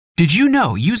Did you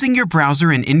know using your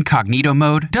browser in incognito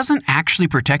mode doesn't actually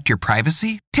protect your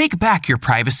privacy? Take back your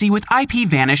privacy with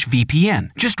IPVanish VPN.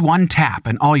 Just one tap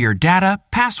and all your data,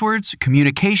 passwords,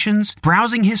 communications,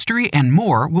 browsing history, and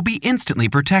more will be instantly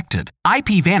protected.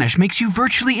 IPVanish makes you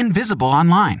virtually invisible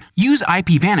online. Use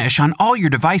IPVanish on all your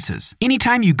devices,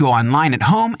 anytime you go online at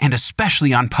home and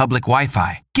especially on public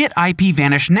Wi-Fi. Get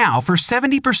IPVanish now for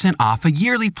 70% off a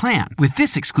yearly plan with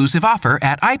this exclusive offer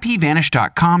at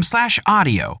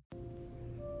ipvanish.com/audio.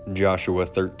 Joshua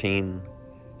 13.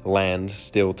 Land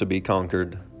still to be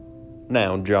conquered.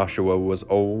 Now Joshua was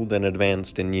old and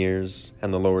advanced in years,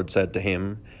 and the Lord said to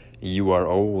him, You are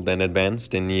old and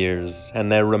advanced in years,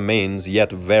 and there remains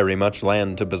yet very much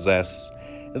land to possess.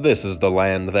 This is the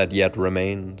land that yet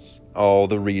remains, all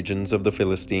the regions of the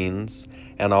Philistines,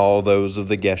 and all those of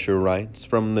the Geshurites,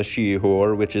 from the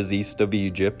Shihor which is east of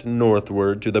Egypt,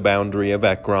 northward to the boundary of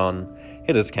Ekron.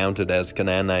 It is counted as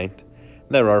Canaanite.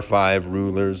 There are 5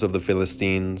 rulers of the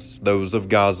Philistines, those of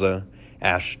Gaza,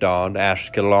 Ashdod,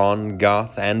 Ashkelon,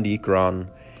 Gath, and Ekron,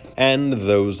 and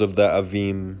those of the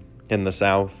Avim. In the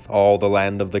south, all the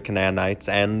land of the Canaanites,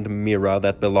 and Mira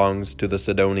that belongs to the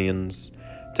Sidonians,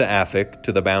 to Aphek,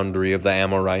 to the boundary of the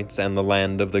Amorites, and the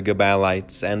land of the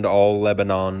Gebalites, and all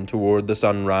Lebanon toward the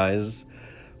sunrise,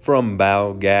 from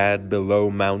Baal-Gad below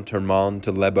Mount Hermon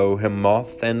to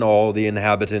Lebo-Hamath, and all the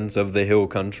inhabitants of the hill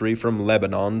country from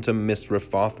Lebanon to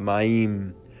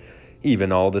Misrephoth-Maim,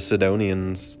 even all the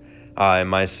Sidonians. I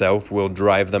myself will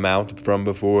drive them out from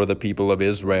before the people of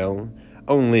Israel.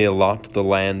 Only allot the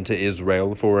land to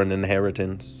Israel for an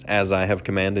inheritance, as I have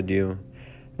commanded you.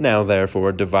 Now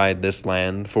therefore divide this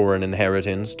land for an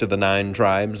inheritance to the 9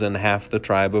 tribes and half the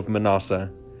tribe of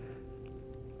Manasseh,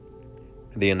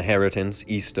 the inheritance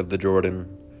east of the Jordan.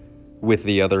 With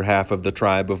the other half of the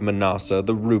tribe of Manasseh,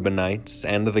 the Reubenites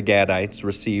and the Gadites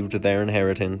received their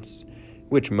inheritance,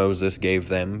 which Moses gave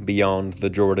them beyond the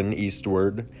Jordan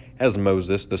eastward, as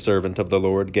Moses the servant of the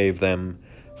Lord gave them,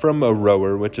 from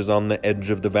Aroer which is on the edge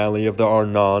of the valley of the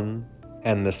Arnon,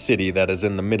 and the city that is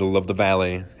in the middle of the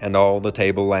valley, and all the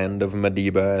tableland of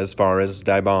Medeba as far as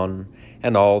Dibon,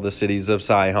 and all the cities of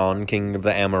Sihon king of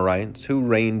the Amorites, who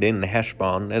reigned in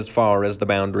Heshbon as far as the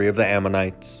boundary of the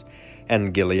Ammonites,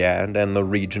 and Gilead, and the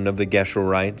region of the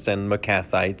Geshurites and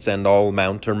Maccathites, and all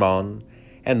Mount Hermon,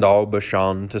 and all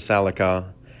Bashan to Salakah,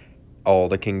 all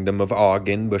the kingdom of Og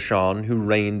in Bashan, who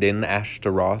reigned in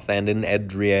Ashtaroth and in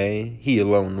Edrei. He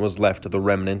alone was left the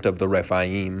remnant of the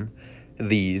Rephaim.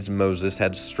 These Moses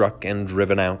had struck and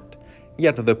driven out.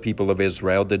 Yet the people of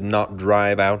Israel did not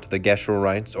drive out the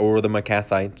Geshurites or the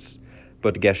Maccathites,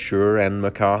 but Geshur and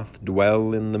Maccath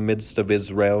dwell in the midst of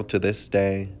Israel to this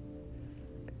day.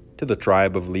 To the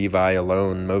tribe of Levi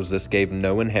alone Moses gave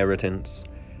no inheritance.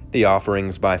 The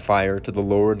offerings by fire to the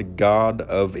Lord God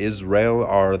of Israel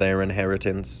are their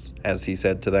inheritance, as he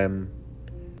said to them.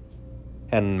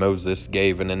 And Moses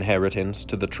gave an inheritance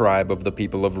to the tribe of the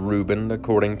people of Reuben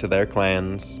according to their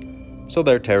clans. So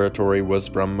their territory was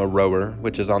from Aroer,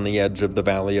 which is on the edge of the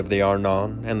valley of the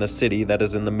Arnon, and the city that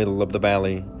is in the middle of the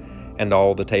valley, and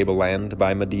all the tableland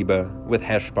by Medeba, with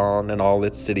Heshbon and all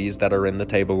its cities that are in the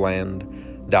tableland,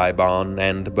 Dibon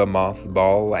and Bamoth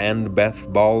Baal and Beth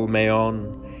Baal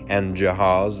Meon, and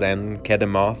Jahaz and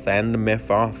Kedemoth and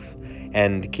Mephath,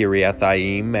 and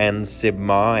Kiriathaim and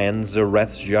Sibmah and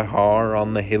Zareth Jahar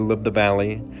on the hill of the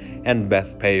valley, and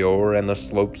Beth Peor and the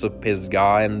slopes of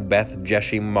Pisgah, and Beth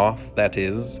Jeshimoth, that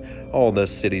is, all the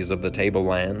cities of the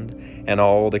tableland, and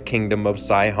all the kingdom of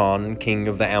Sihon king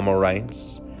of the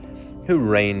Amorites, who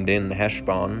reigned in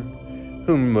Heshbon,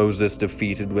 whom Moses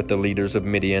defeated with the leaders of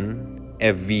Midian,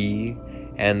 Evi,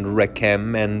 and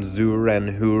Rechem, and Zur, and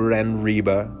Hur, and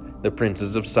Reba, the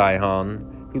princes of Sihon,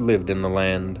 who lived in the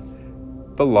land.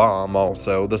 Balaam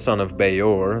also, the son of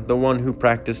Beor, the one who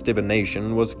practiced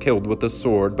divination, was killed with the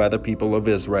sword by the people of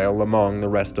Israel among the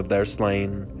rest of their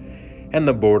slain. And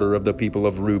the border of the people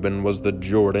of Reuben was the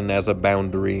Jordan as a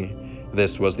boundary.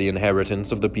 This was the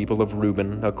inheritance of the people of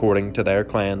Reuben, according to their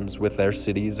clans, with their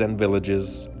cities and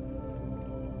villages.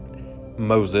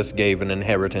 Moses gave an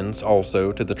inheritance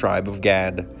also to the tribe of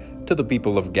Gad, to the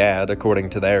people of Gad according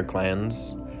to their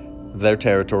clans. Their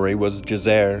territory was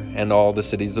Jazer, and all the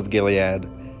cities of Gilead,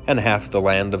 and half the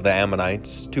land of the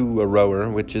Ammonites, to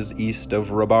Aroer, which is east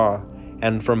of Rabbah,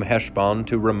 and from Heshbon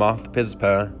to Ramoth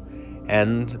Pisgah,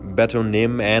 and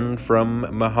Betonim, and from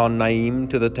Mahanaim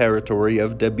to the territory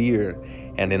of Debir,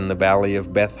 and in the valley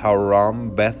of Beth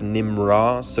Haram, Beth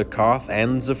Nimrah, Succoth,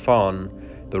 and Zephon,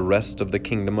 the rest of the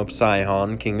kingdom of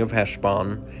Sihon, king of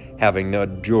Heshbon, having the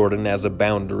Jordan as a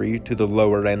boundary to the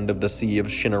lower end of the sea of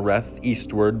Shinnereth,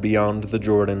 eastward beyond the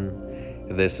Jordan.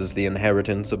 This is the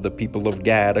inheritance of the people of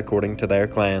Gad according to their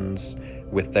clans,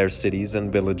 with their cities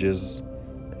and villages.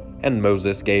 And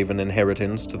Moses gave an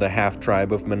inheritance to the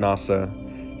half-tribe of Manasseh.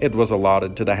 It was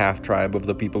allotted to the half-tribe of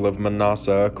the people of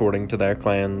Manasseh according to their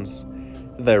clans.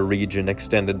 Their region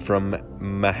extended from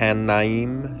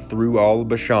Mahanaim through all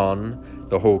Bashan,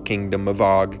 the whole kingdom of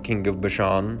Og, king of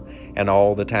Bashan, and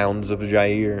all the towns of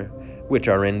Jair, which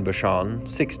are in Bashan,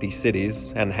 60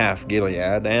 cities, and half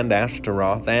Gilead, and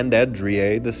Ashtaroth, and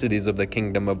Edrei, the cities of the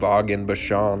kingdom of Og in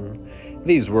Bashan.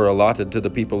 These were allotted to the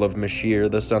people of Mashir,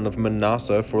 the son of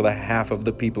Manasseh, for the half of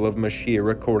the people of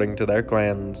Mashir according to their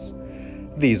clans.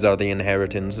 These are the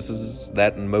inheritances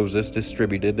that Moses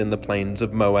distributed in the plains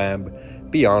of Moab,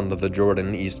 beyond the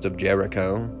Jordan east of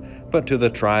Jericho. But to the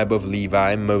tribe of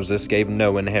Levi Moses gave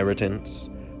no inheritance.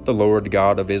 The Lord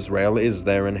God of Israel is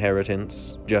their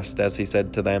inheritance, just as he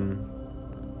said to them.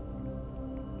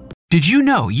 Did you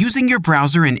know using your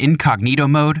browser in incognito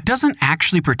mode doesn't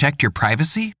actually protect your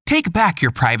privacy? Take back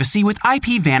your privacy with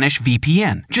IPVanish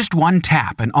VPN. Just one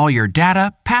tap and all your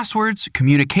data, passwords,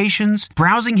 communications,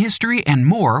 browsing history, and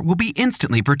more will be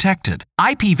instantly protected.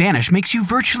 IPVanish makes you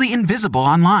virtually invisible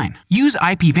online. Use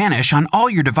IPVanish on all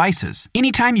your devices,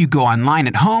 anytime you go online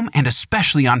at home and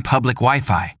especially on public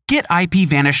Wi-Fi. Get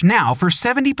IPVanish now for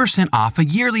 70% off a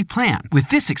yearly plan with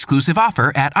this exclusive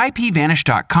offer at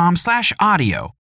ipvanish.com/audio.